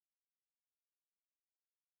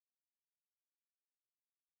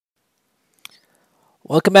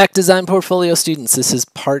Welcome back, Design Portfolio students. This is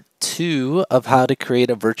part 2 of how to create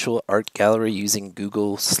a virtual art gallery using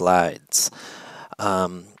Google Slides.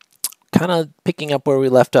 Kind of picking up where we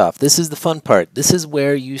left off. This is the fun part. This is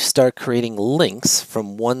where you start creating links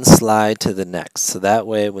from one slide to the next. So that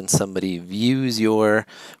way when somebody views your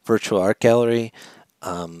virtual art gallery,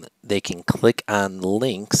 they can click on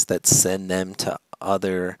links that send them to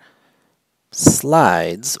other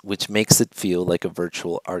slides, which makes it feel like a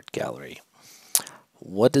virtual art gallery.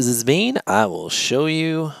 What does this mean? I will show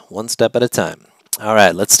you one step at a time. All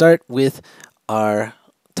right, let's start with our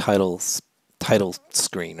title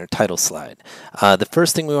screen or title slide. The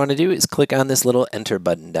first thing we want to do is click on this little enter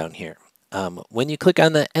button down here. When you click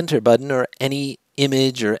on the enter button or any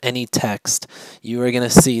image or any text, you are going to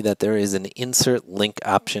see that there is an insert link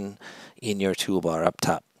option in your toolbar up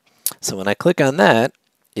top. So when I click on that,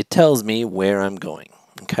 it tells me where I'm going.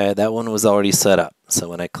 Okay, that one was already set up. So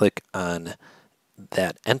when I click on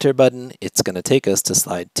that enter button, it's going to take us to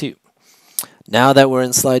slide 2. Now that we're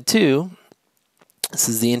in slide 2, this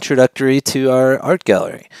is the introductory to our art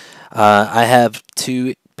gallery. I have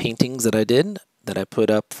 2 paintings that I did that I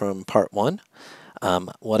put up from part 1.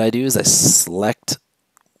 What I do is I select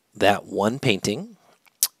that one painting,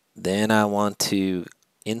 then I want to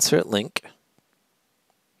insert link,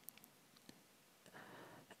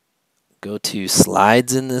 go to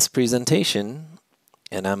slides in this presentation,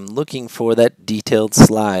 and I'm looking for that detailed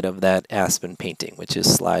slide of that Aspen painting, which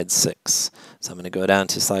is slide 6. So I'm going to go down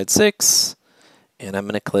to slide 6, and I'm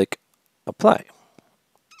going to click Apply.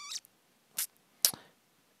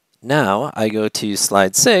 Now I go to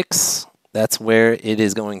slide 6. That's where it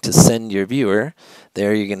is going to send your viewer.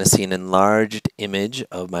 There you're going to see an enlarged image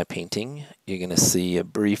of my painting. You're going to see a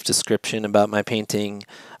brief description about my painting,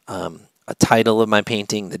 a title of my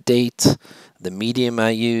painting, the date, the medium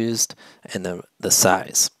I used, and the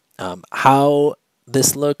size. How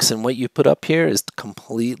this looks and what you put up here is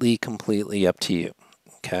completely up to you.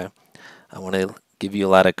 Okay, I want to give you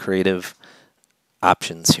a lot of creative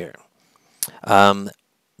options here.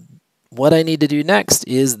 What I need to do next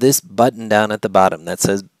is this button down at the bottom that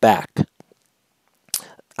says back.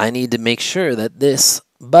 I need to make sure that this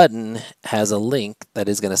button has a link that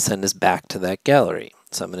is going to send us back to that gallery.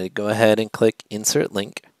 So I'm going to go ahead and click Insert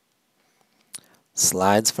Link.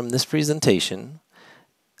 Slides from this presentation.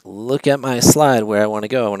 Look at my slide where I want to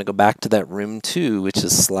go. I want to go back to that room 2, which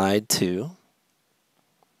is slide 2.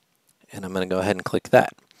 And I'm going to go ahead and click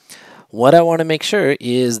that. What I want to make sure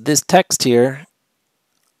is this text here,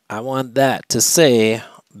 I want that to say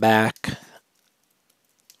back.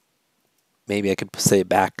 Maybe I could say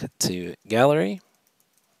back to gallery.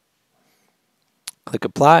 Click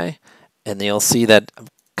Apply. And you'll see that I've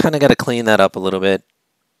kind of got to clean that up a little bit.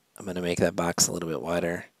 I'm going to make that box a little bit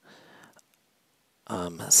wider,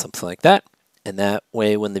 something like that. And that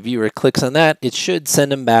way when the viewer clicks on that, it should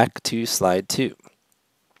send them back to slide 2.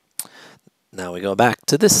 Now we go back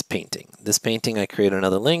to this painting. This painting, I create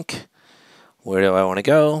another link. Where do I want to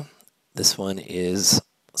go? This one is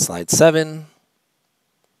slide 7.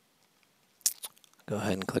 Go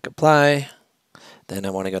ahead and click Apply. Then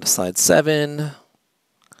I want to go to slide 7.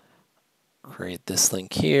 Create this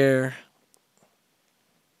link here.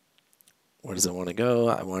 Where does it want to go?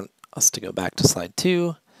 I want us to go back to slide 2.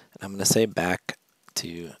 And I'm going to say back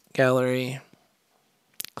to gallery.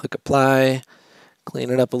 Click Apply. Clean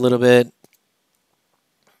it up a little bit.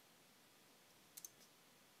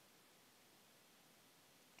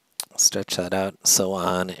 Stretch that out, so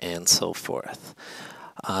on and so forth.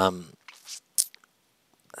 There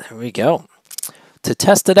we go. To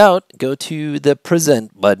test it out, go to the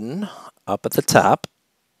Present button up at the top.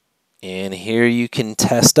 And here you can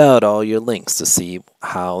test out all your links to see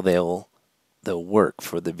how they'll work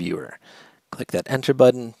for the viewer. Click that Enter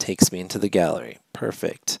button, takes me into the gallery.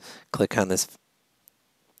 Perfect. Click on this.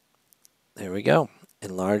 There we go.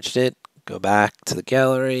 Enlarged it. Go back to the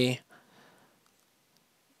gallery.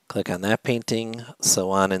 Click on that painting, so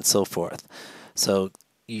on and so forth. So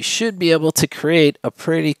you should be able to create a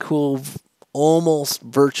pretty cool, almost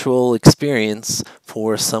virtual experience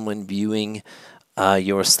for someone viewing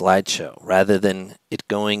your slideshow, rather than it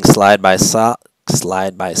going slide by slide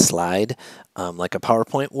like a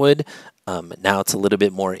PowerPoint would. Now it's a little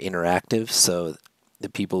bit more interactive, so the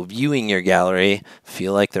people viewing your gallery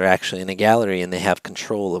feel like they're actually in a gallery and they have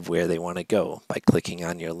control of where they want to go by clicking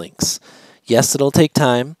on your links. Yes, it'll take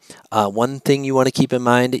time. One thing you want to keep in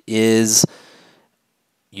mind is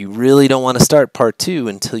you really don't want to start part 2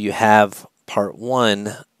 until you have part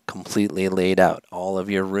 1 completely laid out, all of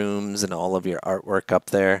your rooms and all of your artwork up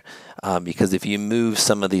there, because if you move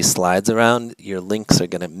some of these slides around, your links are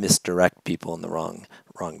going to misdirect people in the wrong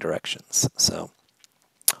directions. So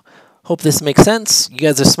Hope this makes sense. You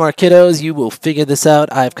guys are smart kiddos. You will figure this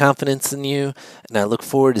out. I have confidence in you, and I look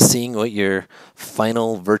forward to seeing what your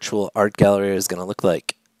final virtual art gallery is going to look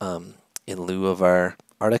like in lieu of our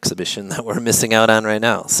art exhibition that we're missing out on right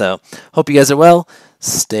now. So hope you guys are well.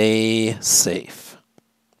 Stay safe.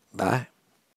 Bye.